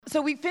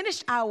So we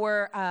finished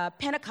our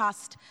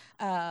Pentecost,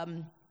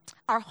 our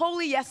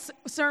Holy Yes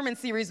sermon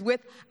series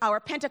with our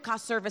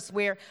Pentecost service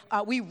where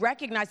we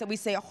recognize that we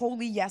say a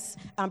holy yes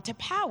to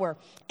power.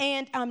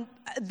 And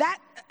that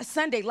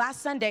Sunday,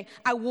 last Sunday,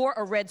 I wore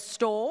a red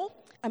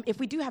stole. If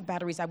we do have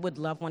batteries, I would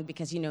love one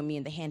because you know me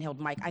and the handheld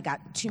mic, I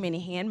got too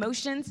many hand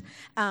motions.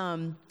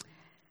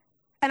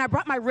 And I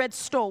brought my red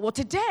stole. Well,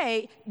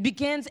 today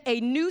begins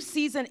a new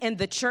season in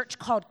the church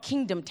called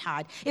Kingdom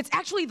Tide. It's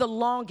actually the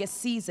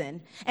longest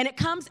season, and it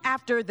comes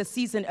after the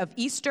season of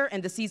Easter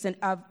and the season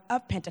of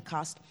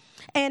Pentecost.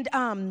 And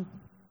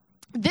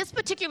this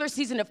particular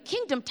season of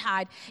Kingdom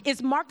Tide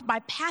is marked by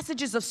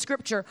passages of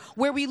Scripture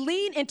where we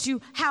lean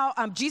into how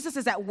Jesus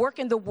is at work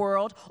in the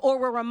world, or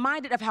we're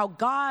reminded of how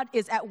God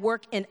is at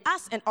work in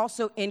us and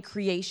also in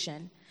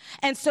creation.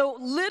 And so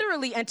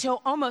literally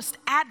until almost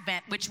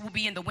Advent, which will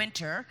be in the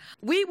winter,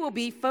 we will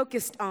be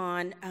focused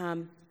on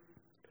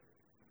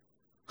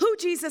who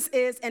Jesus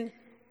is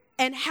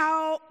and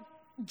how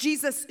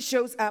Jesus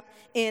shows up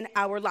in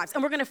our lives.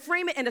 And we're going to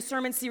frame it in a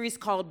sermon series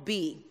called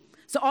Be.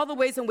 So all the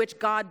ways in which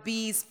God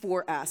bees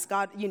for us,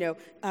 God,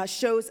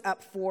 shows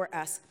up for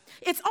us.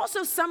 It's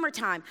also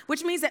summertime,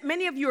 which means that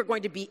many of you are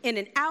going to be in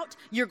and out.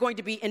 You're going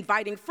to be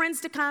inviting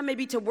friends to come,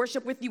 maybe to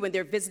worship with you when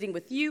they're visiting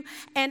with you.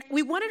 And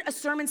we wanted a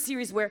sermon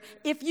series where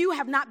if you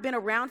have not been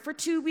around for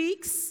 2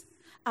 weeks,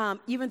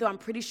 even though I'm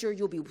pretty sure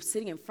you'll be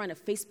sitting in front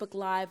of Facebook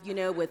Live,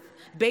 with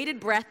bated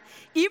breath,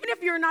 even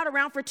if you're not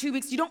around for 2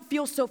 weeks, you don't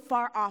feel so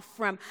far off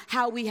from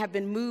how we have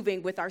been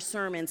moving with our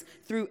sermons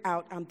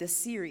throughout this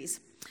series.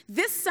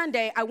 This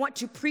Sunday, I want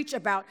to preach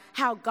about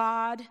how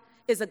God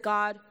is a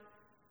God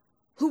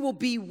who will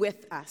be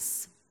with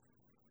us.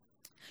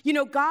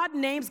 God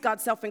names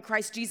God's self in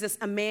Christ Jesus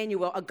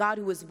Emmanuel, a God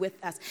who is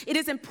with us. It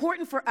is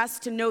important for us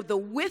to know the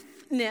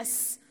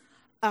withness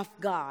of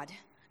God,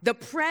 the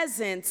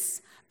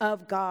presence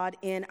of God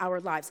in our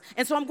lives.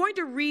 And so I'm going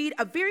to read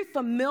a very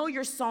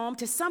familiar psalm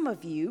to some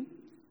of you,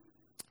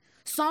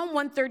 Psalm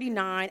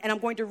 139, and I'm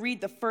going to read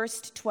the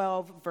first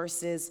 12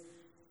 verses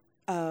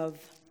of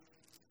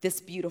this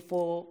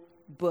beautiful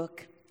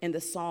book in the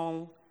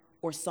Psalm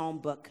or Psalm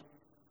book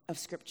of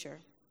Scripture.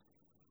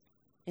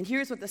 And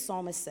here's what the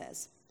psalmist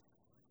says.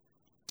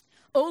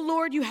 "O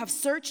Lord, you have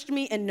searched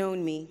me and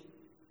known me.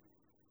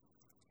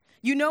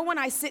 You know when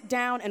I sit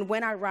down and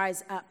when I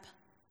rise up.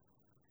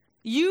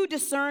 You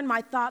discern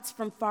my thoughts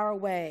from far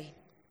away.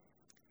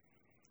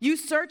 You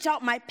search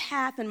out my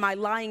path and my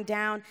lying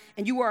down,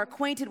 and you are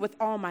acquainted with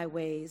all my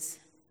ways.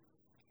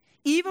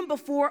 Even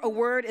before a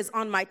word is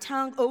on my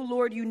tongue, O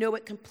Lord, you know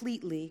it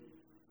completely.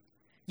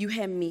 You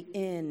hem me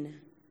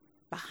in,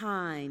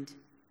 behind,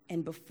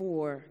 and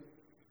before,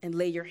 and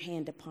lay your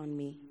hand upon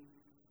me.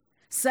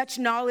 Such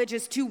knowledge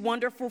is too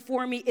wonderful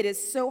for me. It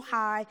is so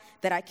high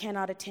that I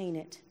cannot attain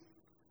it.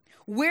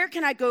 Where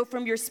can I go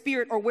from your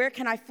spirit, or where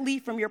can I flee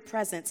from your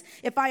presence?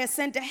 If I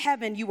ascend to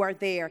heaven, you are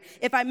there.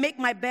 If I make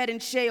my bed in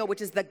Sheol,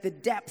 which is like the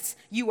depths,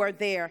 you are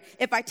there.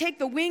 If I take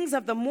the wings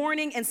of the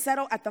morning and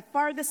settle at the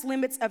farthest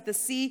limits of the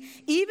sea,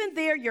 even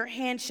there your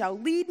hand shall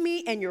lead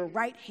me, and your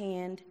right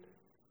hand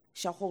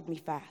shall hold me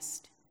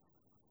fast.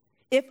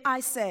 If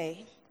I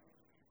say,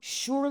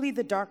 surely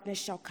the darkness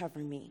shall cover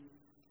me,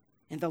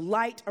 and the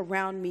light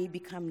around me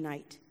become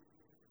night.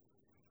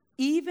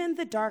 Even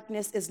the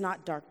darkness is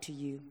not dark to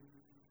you.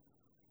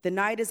 The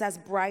night is as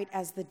bright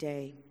as the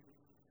day,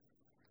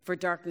 for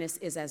darkness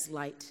is as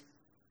light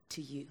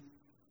to you."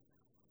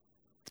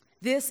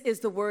 This is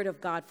the word of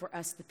God for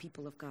us, the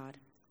people of God.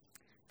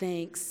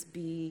 Thanks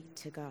be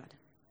to God.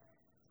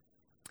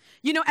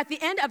 At the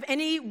end of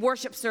any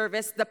worship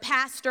service, the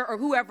pastor or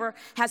whoever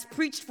has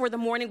preached for the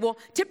morning will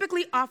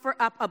typically offer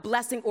up a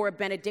blessing or a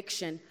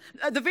benediction.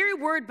 The very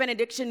word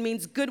benediction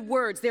means good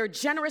words. They're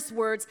generous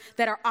words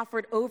that are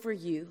offered over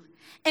you.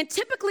 And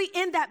typically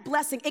in that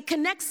blessing, it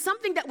connects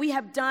something that we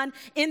have done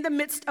in the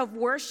midst of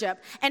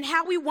worship and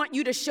how we want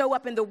you to show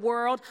up in the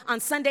world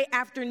on Sunday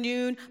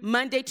afternoon,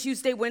 Monday,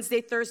 Tuesday,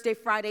 Wednesday, Thursday,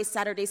 Friday,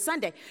 Saturday,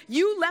 Sunday.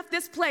 You left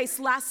this place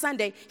last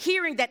Sunday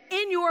hearing that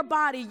in your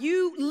body,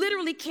 you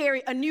literally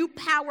carry a new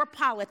power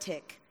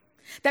politic.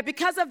 That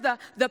because of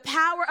the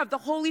power of the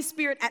Holy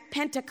Spirit at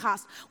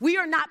Pentecost, we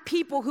are not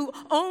people who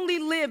only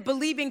live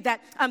believing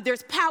that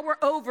there's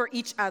power over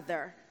each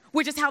other,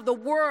 which is how the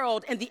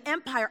world and the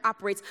empire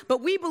operates.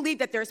 But we believe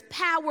that there's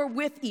power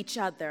with each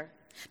other,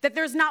 that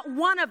there's not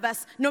one of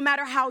us, no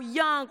matter how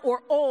young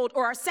or old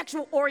or our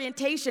sexual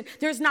orientation,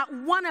 there's not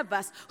one of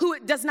us who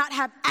does not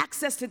have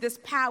access to this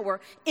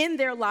power in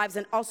their lives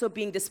and also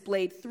being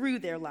displayed through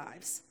their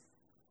lives.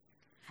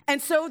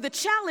 And so the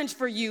challenge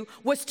for you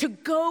was to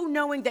go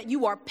knowing that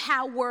you are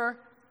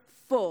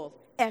powerful,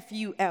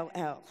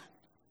 F-U-L-L.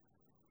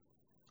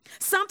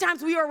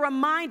 Sometimes we are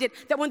reminded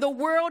that when the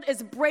world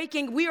is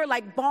breaking, we are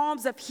like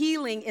balms of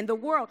healing in the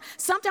world.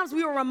 Sometimes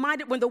we are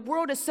reminded when the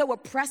world is so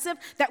oppressive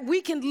that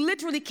we can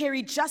literally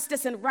carry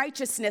justice and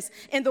righteousness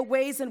in the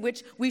ways in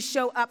which we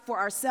show up for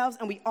ourselves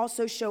and we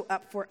also show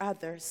up for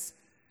others.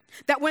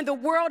 That when the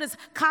world is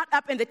caught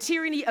up in the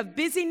tyranny of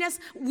busyness,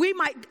 we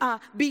might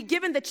be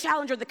given the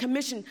challenge or the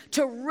commission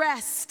to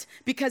rest,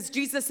 because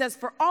Jesus says,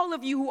 for all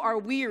of you who are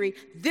weary,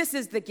 this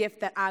is the gift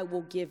that I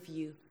will give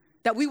you,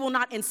 that we will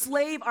not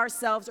enslave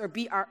ourselves or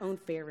be our own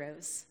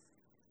pharaohs.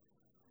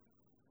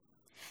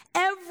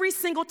 Every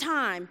single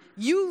time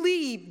you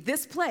leave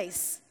this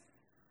place,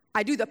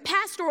 I do the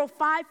pastoral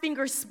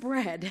 5-finger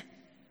spread,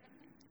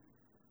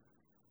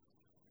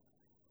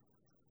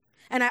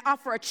 and I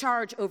offer a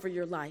charge over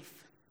your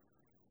life.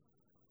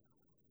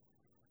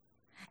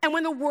 And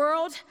when the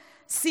world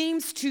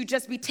seems to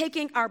just be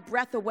taking our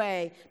breath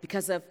away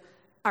because of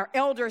our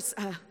elders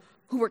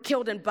who were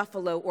killed in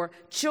Buffalo, or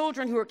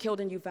children who were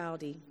killed in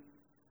Uvalde,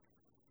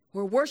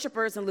 or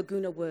worshipers in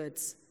Laguna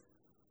Woods,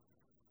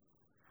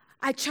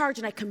 I charge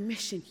and I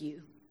commission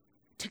you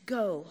to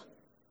go,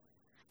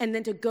 and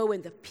then to go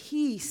in the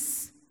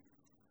peace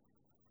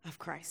of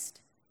Christ.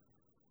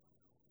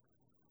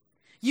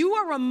 You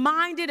are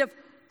reminded of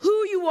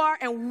who you are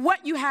and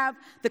what you have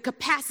the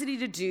capacity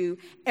to do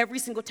every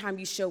single time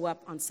you show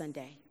up on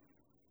Sunday.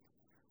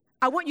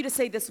 I want you to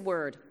say this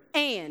word,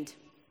 and.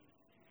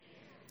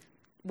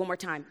 One more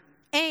time,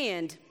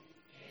 and.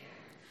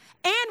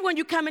 And when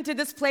you come into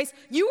this place,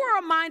 you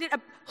are reminded of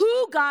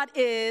who God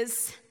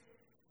is,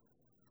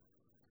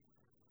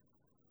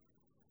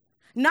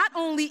 not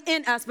only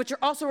in us, but you're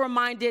also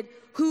reminded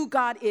who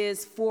God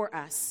is for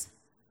us.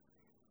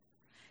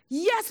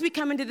 Yes, we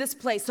come into this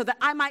place so that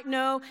I might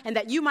know and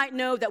that you might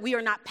know that we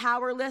are not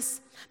powerless,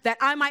 that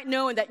I might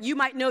know and that you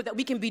might know that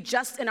we can be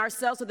just in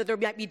ourselves so that there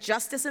might be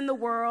justice in the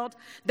world,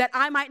 that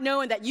I might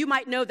know and that you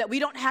might know that we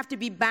don't have to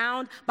be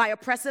bound by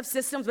oppressive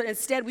systems, but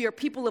instead we are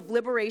people of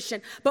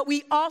liberation. But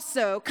we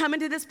also come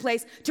into this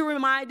place to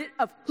remind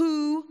of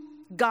who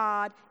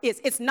God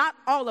is. It's not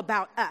all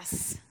about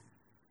us.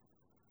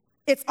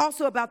 It's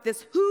also about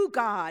this who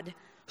God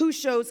who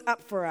shows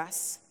up for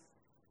us.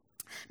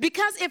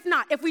 Because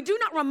if we do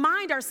not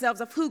remind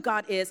ourselves of who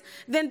God is,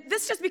 then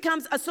this just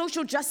becomes a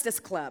social justice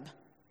club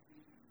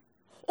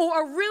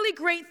or a really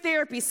great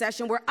therapy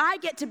session where I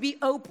get to be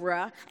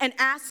Oprah and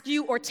ask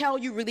you or tell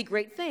you really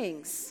great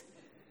things.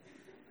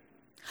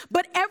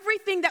 But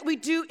everything that we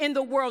do in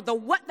the world, the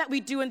what that we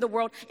do in the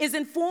world, is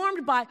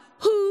informed by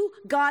who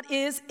God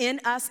is in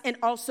us and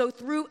also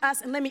through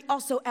us. And let me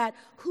also add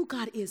who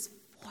God is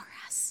for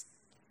us.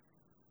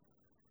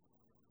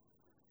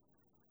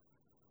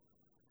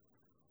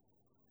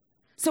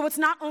 So it's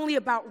not only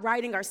about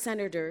writing our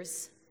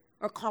senators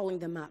or calling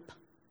them up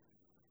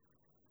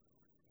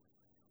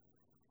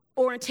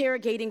or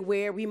interrogating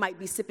where we might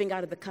be sipping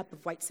out of the cup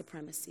of white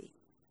supremacy.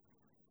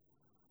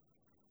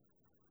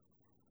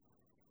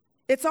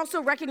 It's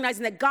also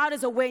recognizing that God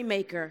is a way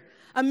maker,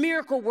 a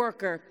miracle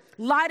worker,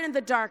 light in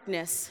the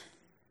darkness,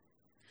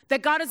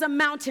 that God is a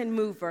mountain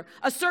mover,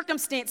 a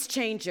circumstance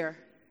changer,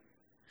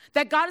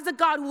 that God is a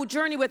God who will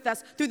journey with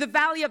us through the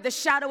valley of the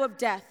shadow of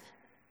death.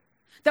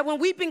 That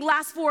when weeping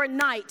lasts for a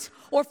night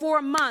or for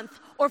a month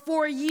or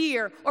for a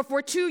year or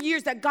for 2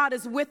 years, that God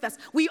is with us.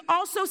 We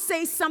also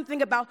say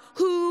something about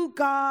who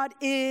God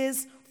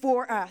is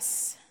for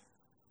us.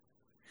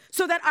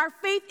 So that our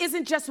faith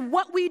isn't just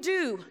what we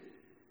do.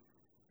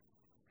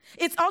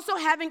 It's also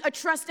having a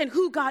trust in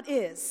who God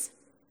is.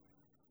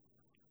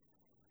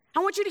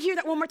 I want you to hear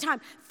that one more time.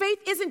 Faith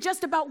isn't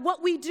just about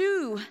what we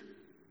do.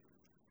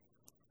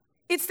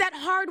 It's that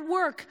hard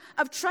work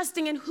of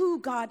trusting in who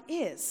God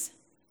is.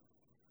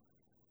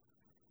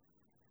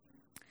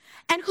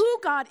 And who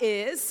God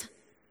is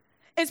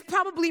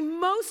probably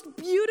most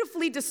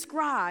beautifully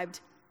described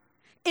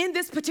in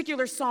this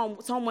particular psalm,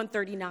 Psalm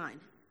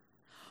 139.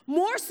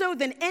 More so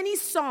than any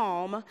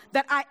psalm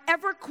that I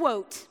ever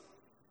quote,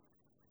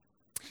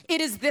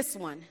 it is this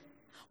one.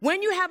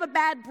 When you have a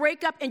bad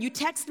breakup and you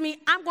text me,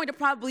 I'm going to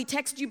probably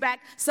text you back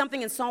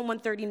something in Psalm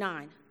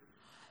 139.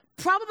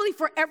 Probably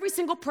for every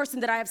single person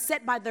that I have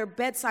sat by their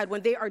bedside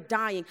when they are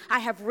dying, I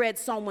have read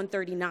Psalm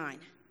 139.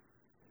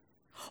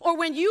 Or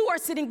when you are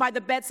sitting by the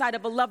bedside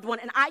of a loved one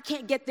and I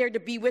can't get there to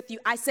be with you,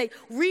 I say,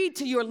 read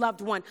to your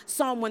loved one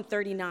Psalm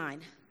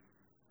 139.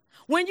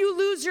 When you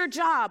lose your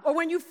job, or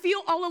when you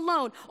feel all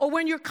alone, or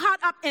when you're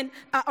caught up in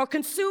or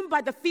consumed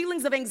by the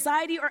feelings of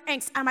anxiety or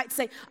angst, I might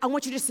say, I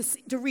want you just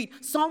to read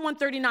Psalm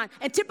 139.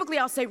 And typically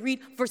I'll say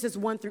read verses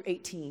 1 through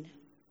 18.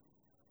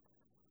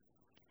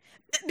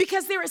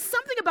 Because there is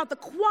something about the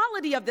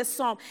quality of this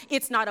psalm.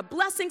 It's not a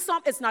blessing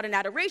psalm. It's not an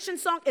adoration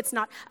song. It's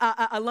not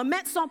a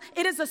lament psalm.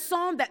 It is a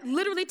psalm that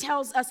literally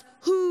tells us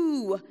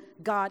who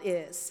God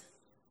is.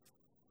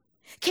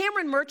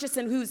 Cameron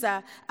Murchison, who's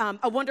a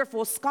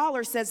wonderful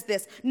scholar, says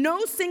this: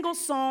 no single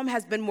psalm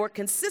has been more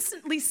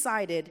consistently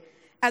cited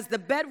as the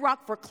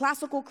bedrock for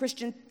classical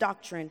Christian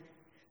doctrine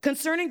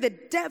concerning the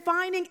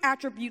defining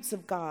attributes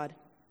of God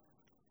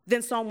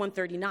than Psalm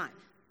 139.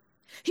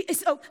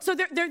 So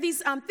there are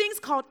these things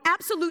called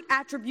absolute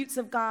attributes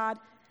of God,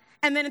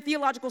 and then in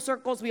theological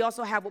circles, we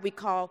also have what we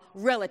call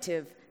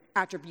relative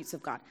attributes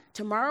of God.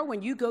 Tomorrow,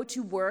 when you go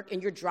to work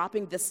and you're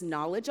dropping this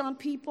knowledge on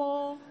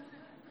people,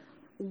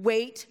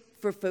 wait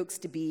for folks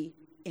to be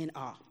in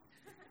awe.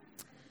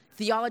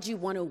 Theology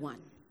 101.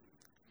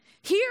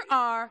 Here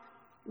are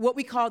what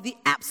we call the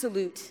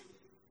absolute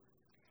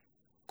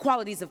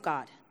qualities of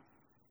God.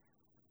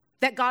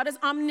 That God is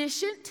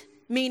omniscient,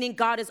 meaning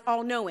God is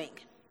all-knowing.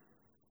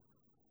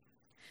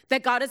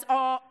 That God is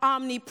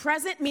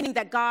omnipresent, meaning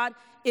that God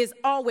is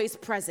always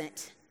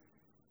present.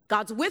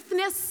 God's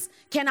witness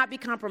cannot be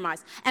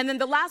compromised. And then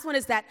the last one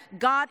is that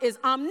God is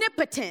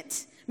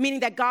omnipotent, meaning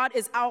that God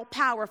is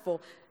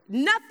all-powerful.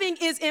 Nothing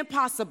is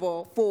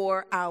impossible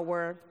for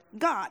our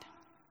God.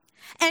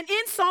 And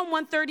in Psalm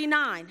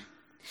 139,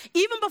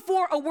 even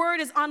before a word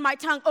is on my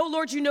tongue, oh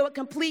Lord, you know it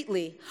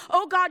completely.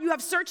 Oh God, you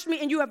have searched me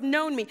and you have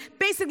known me.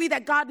 Basically,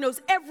 that God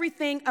knows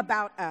everything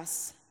about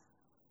us.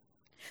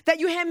 That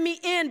you hem me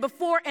in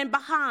before and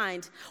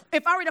behind.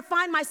 If I were to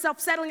find myself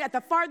settling at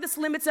the farthest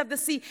limits of the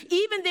sea,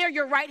 even there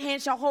your right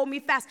hand shall hold me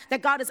fast.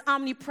 That God is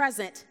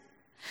omnipresent.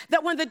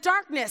 That when the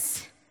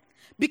darkness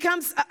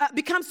becomes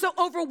so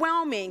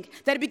overwhelming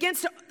that it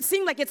begins to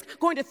seem like it's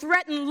going to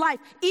threaten life,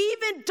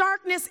 even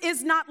darkness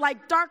is not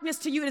like darkness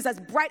to you. It is as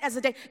bright as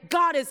the day.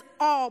 God is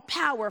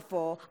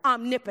all-powerful,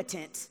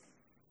 omnipotent.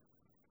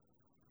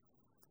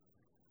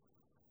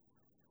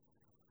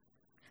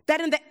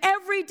 That in the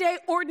everyday,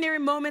 ordinary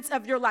moments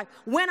of your life,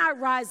 when I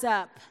rise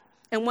up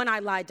and when I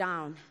lie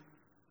down,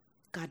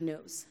 God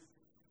knows.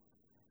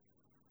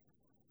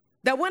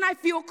 That when I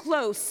feel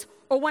close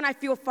or when I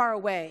feel far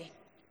away,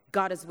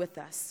 God is with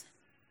us.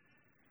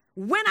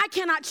 When I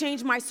cannot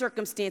change my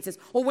circumstances,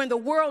 or when the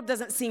world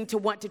doesn't seem to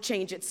want to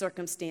change its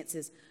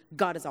circumstances,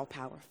 God is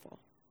all-powerful.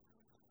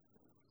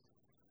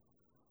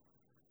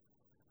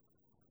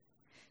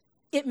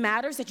 It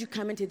matters that you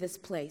come into this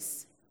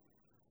place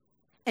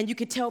and you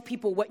can tell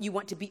people what you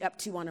want to be up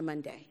to on a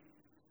Monday.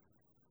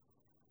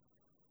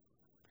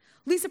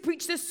 Lisa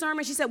preached this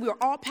sermon. She said, we are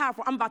all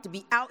powerful. I'm about to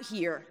be out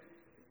here.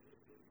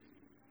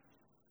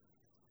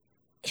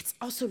 It's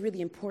also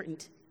really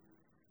important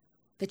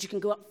that you can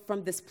go up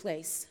from this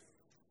place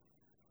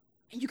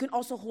and you can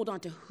also hold on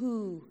to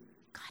who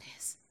God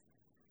is.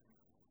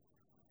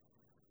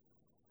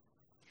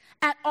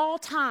 At all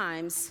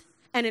times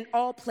and in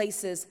all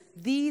places,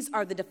 these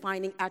are the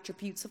defining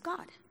attributes of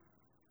God.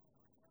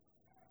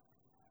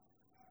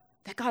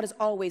 That God is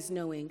always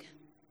knowing,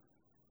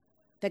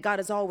 that God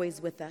is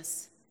always with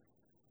us,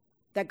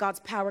 that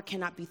God's power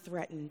cannot be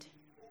threatened.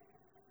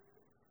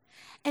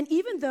 And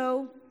even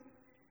though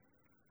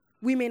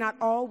we may not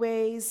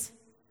always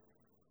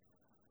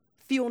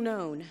feel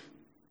known,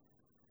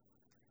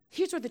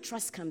 here's where the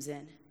trust comes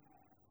in,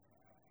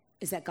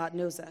 is that God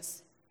knows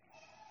us.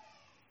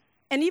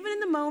 And even in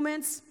the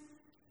moments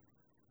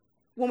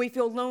when we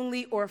feel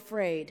lonely or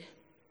afraid,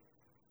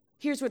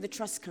 here's where the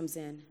trust comes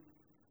in,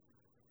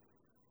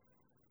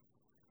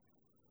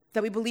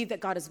 that we believe that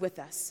God is with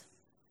us.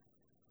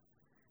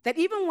 That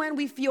even when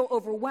we feel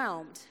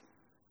overwhelmed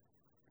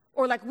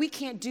or like we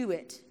can't do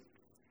it,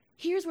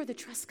 here's where the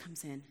trust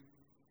comes in,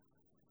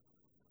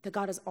 that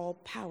God is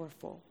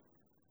all-powerful.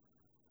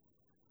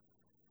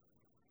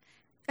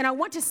 And I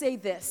want to say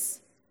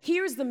this.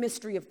 Here's the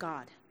mystery of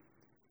God.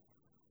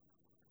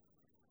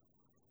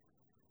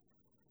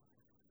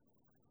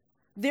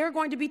 There are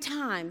going to be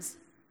times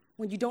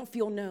when you don't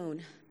feel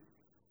known.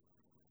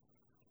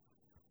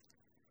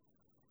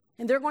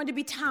 And there are going to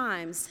be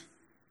times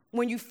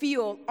when you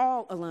feel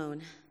all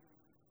alone.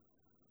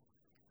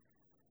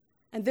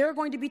 And there are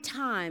going to be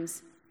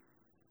times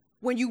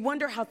when you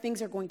wonder how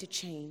things are going to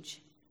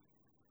change.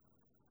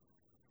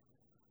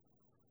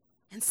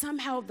 And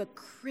somehow the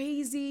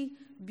crazy,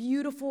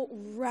 beautiful,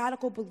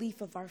 radical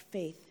belief of our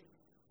faith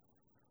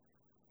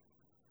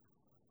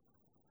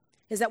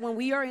is that when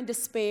we are in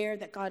despair,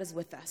 that God is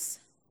with us.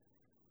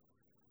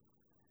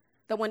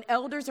 That when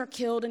elders are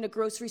killed in a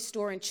grocery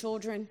store and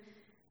children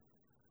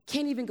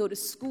can't even go to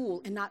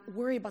school and not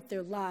worry about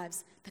their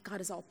lives, that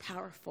God is all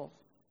powerful.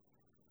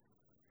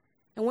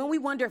 And when we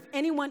wonder if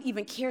anyone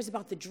even cares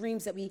about the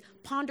dreams that we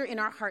ponder in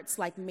our hearts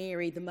like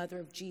Mary, the mother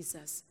of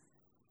Jesus,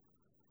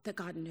 that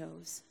God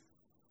knows.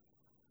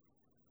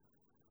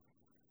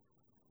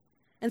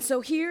 And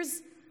so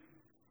here's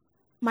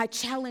my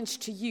challenge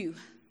to you.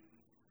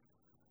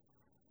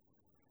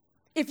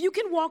 If you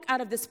can walk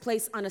out of this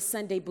place on a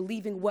Sunday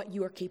believing what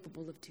you are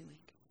capable of doing,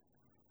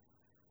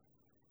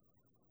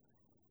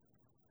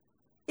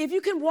 if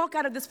you can walk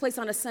out of this place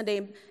on a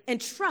Sunday and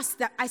trust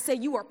that I say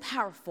you are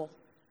powerful,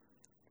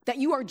 that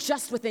you are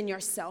just within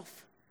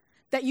yourself,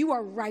 that you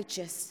are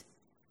righteous,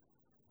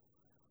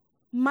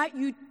 might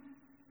you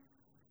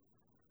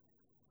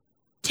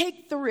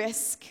take the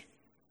risk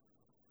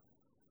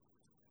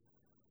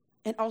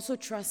and also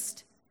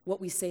trust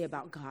what we say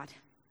about God?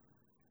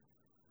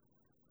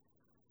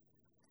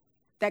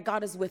 That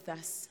God is with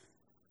us,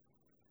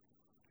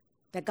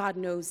 that God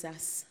knows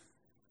us,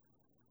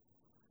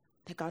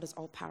 that God is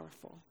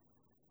all-powerful.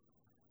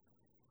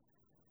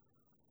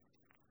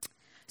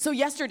 So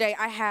yesterday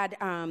I had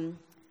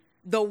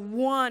the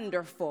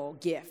wonderful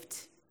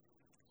gift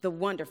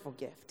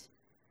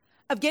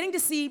of getting to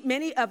see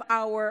many of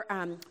our,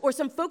 or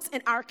some folks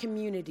in our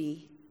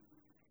community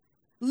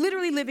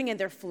literally living in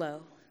their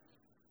flow.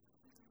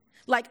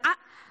 Like,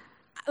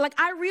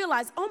 I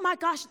realized, oh my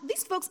gosh,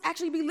 these folks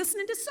actually be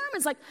listening to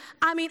sermons.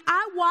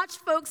 I watch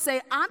folks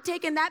say, I'm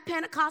taking that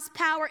Pentecost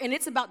power and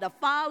it's about to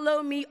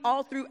follow me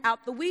all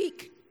throughout the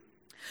week.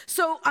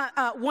 So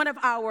one of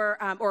our,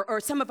 or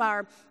some of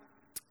our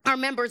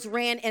members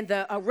ran in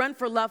the Run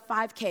for Love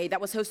 5K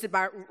that was hosted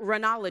by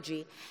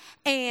Runology.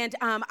 And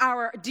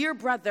our dear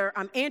brother,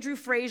 Andrew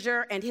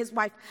Frazier, and his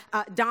wife,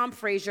 Dom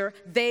Frazier,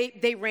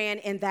 they ran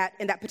in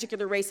that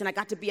particular race, and I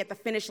got to be at the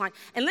finish line.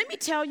 And let me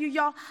tell you,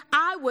 y'all,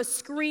 I was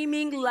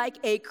screaming like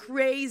a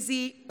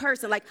crazy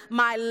person. Like,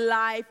 my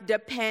life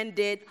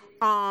depended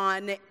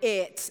on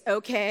it,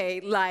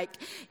 okay? Like,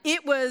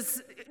 it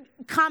was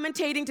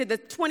commentating to the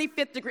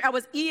 25th degree. I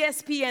was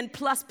ESPN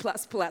plus.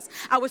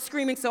 I was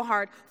screaming so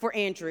hard for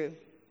Andrew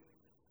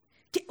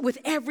with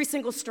every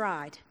single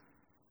stride.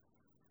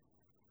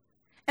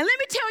 And let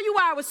me tell you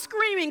why I was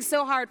screaming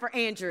so hard for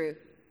Andrew.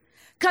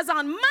 Because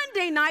on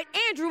Monday night,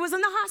 Andrew was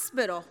in the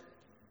hospital.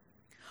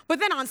 But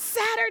then on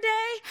Saturday,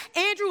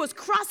 Andrew was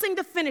crossing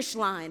the finish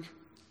line.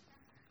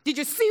 Did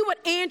you see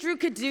what Andrew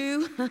could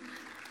do?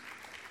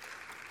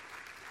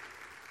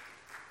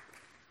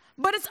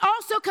 But it's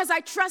also because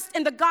I trust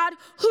in the God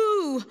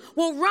who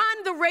will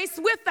run the race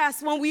with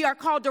us when we are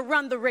called to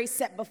run the race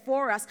set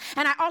before us.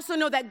 And I also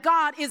know that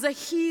God is a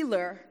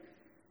healer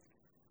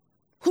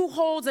who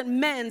holds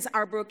and mends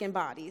our broken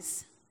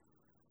bodies.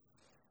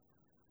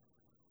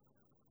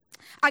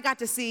 I got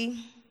to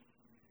see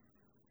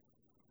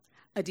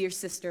a dear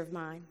sister of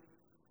mine,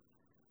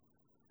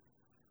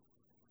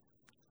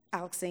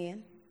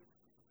 Alexanne,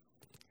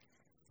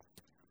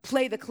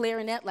 play the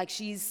clarinet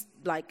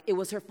like it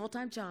was her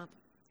full-time job.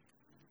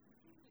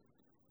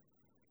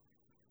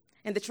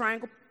 And the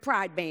Triangle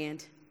Pride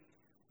Band,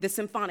 the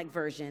symphonic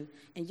version.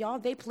 And y'all,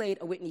 they played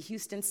a Whitney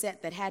Houston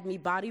set that had me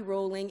body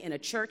rolling in a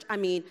church. I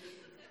mean,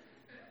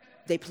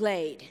 they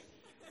played.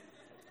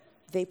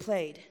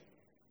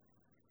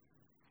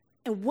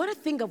 And what a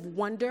thing of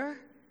wonder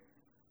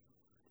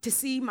to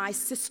see my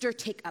sister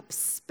take up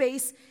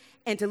space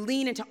and to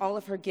lean into all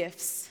of her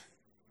gifts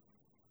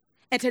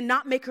and to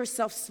not make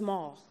herself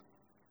small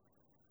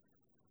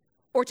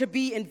or to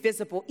be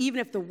invisible, even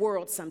if the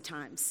world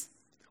sometimes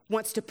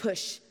wants to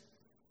push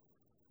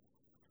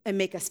and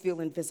make us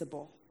feel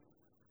invisible.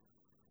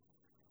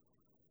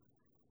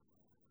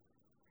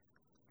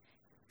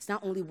 It's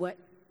not only what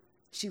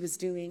she was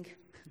doing,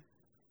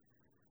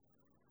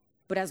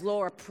 but as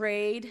Laura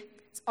prayed,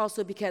 it's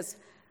also because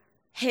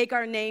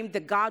Hagar named the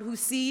God who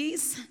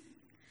sees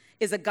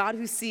is a God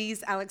who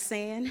sees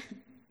Alexanne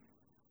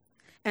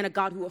and a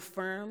God who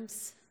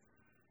affirms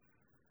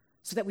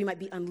so that we might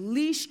be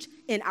unleashed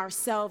in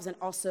ourselves and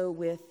also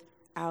with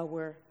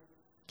our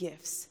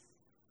gifts.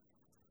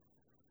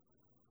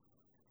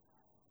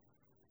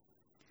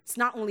 It's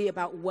not only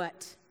about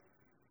what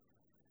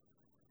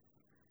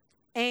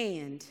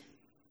and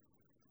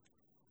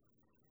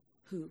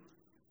who.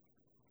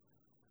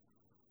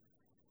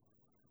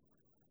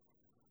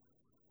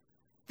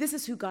 This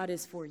is who God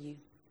is for you.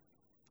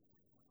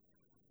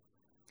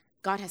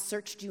 God has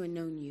searched you and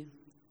known you.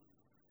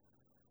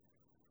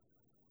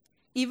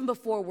 Even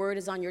before a word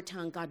is on your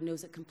tongue, God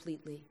knows it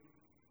completely.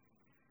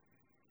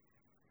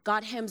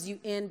 God hems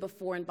you in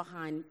before and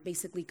behind.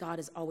 Basically, God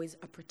is always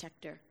a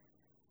protector.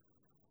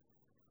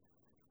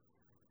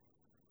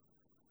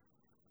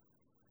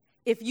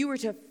 If you were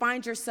to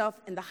find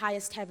yourself in the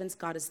highest heavens,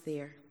 God is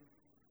there.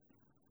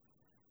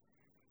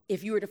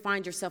 If you were to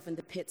find yourself in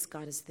the pits,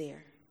 God is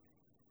there.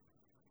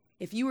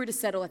 If you were to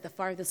settle at the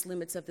farthest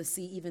limits of the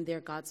sea, even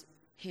there, God's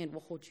hand will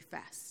hold you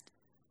fast.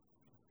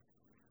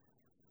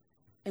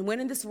 And when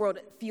in this world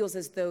it feels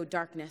as though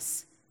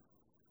darkness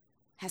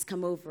has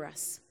come over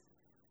us,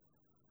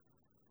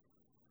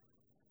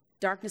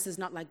 darkness is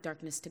not like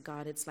darkness to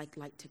God. It's like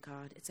light to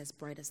God. It's as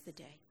bright as the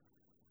day.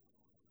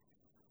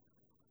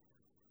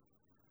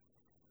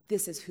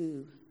 This is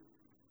who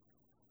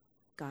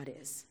God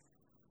is.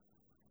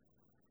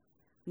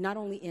 Not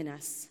only in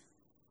us,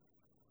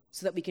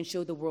 so that we can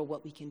show the world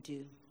what we can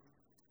do.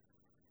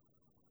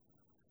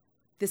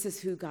 This is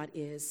who God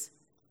is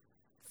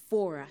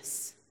for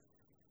us,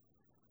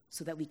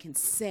 so that we can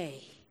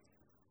say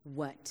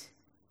what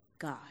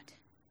God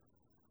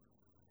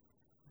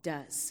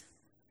does,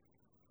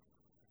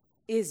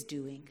 is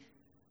doing,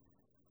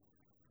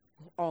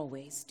 will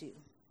always do.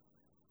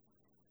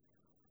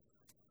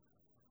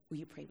 Will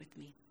you pray with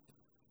me?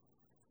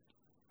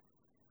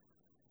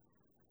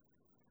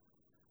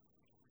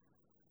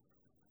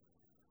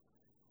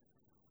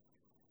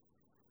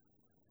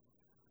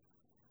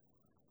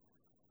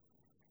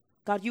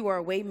 God, you are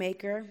a way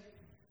maker,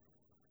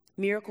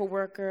 miracle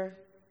worker,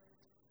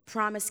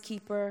 promise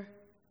keeper,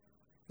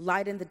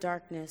 light in the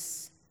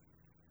darkness.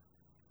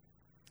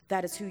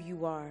 That is who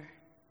you are.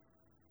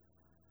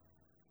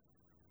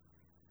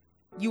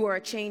 You are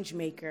a change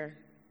maker,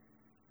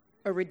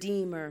 a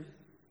redeemer.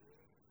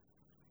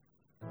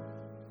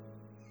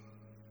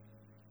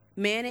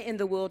 Manna in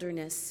the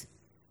wilderness,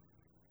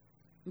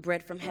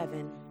 bread from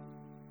heaven.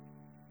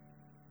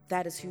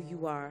 That is who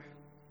you are.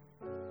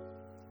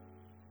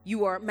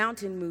 You are a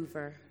mountain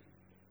mover.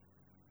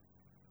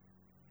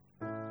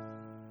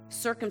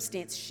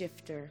 circumstance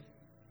shifter,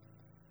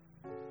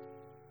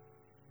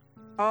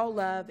 all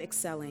love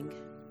excelling,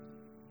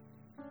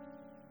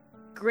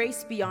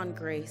 grace beyond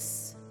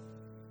grace,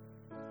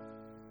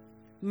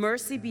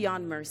 mercy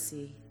beyond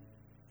mercy,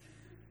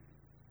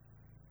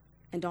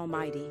 and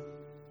almighty.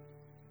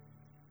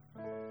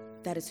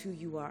 That is who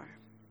you are.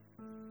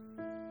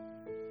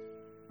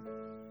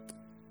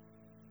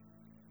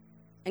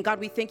 And God,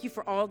 we thank you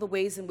for all the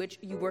ways in which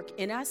you work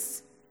in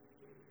us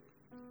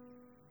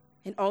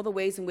and all the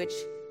ways in which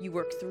you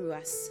work through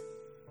us.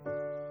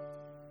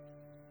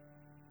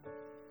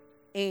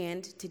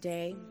 And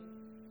today,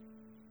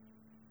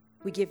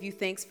 we give you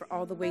thanks for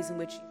all the ways in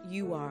which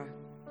you are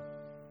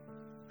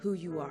who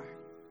you are.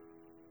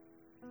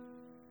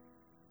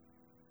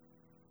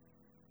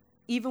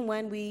 Even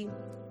when we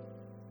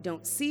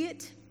don't see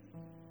it,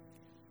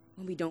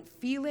 when we don't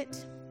feel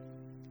it,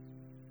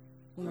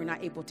 when we're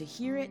not able to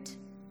hear it,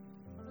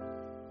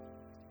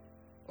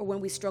 or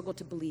when we struggle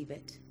to believe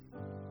it,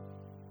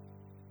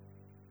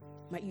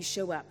 might you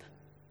show up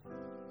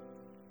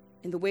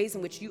in the ways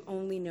in which you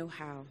only know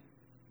how,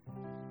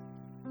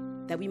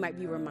 that we might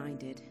be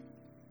reminded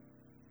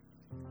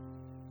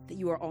that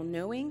you are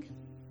all-knowing,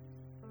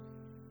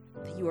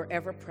 that you are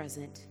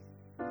ever-present,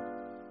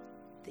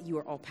 that you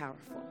are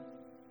all-powerful.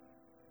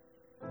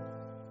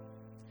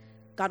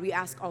 God, we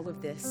ask all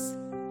of this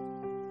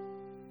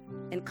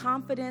in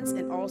confidence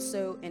and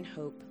also in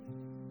hope,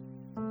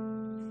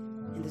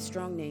 in the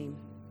strong name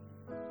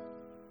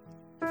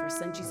of our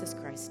Son, Jesus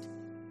Christ.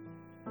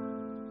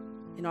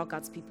 And all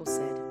God's people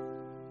said,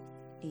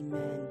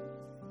 amen.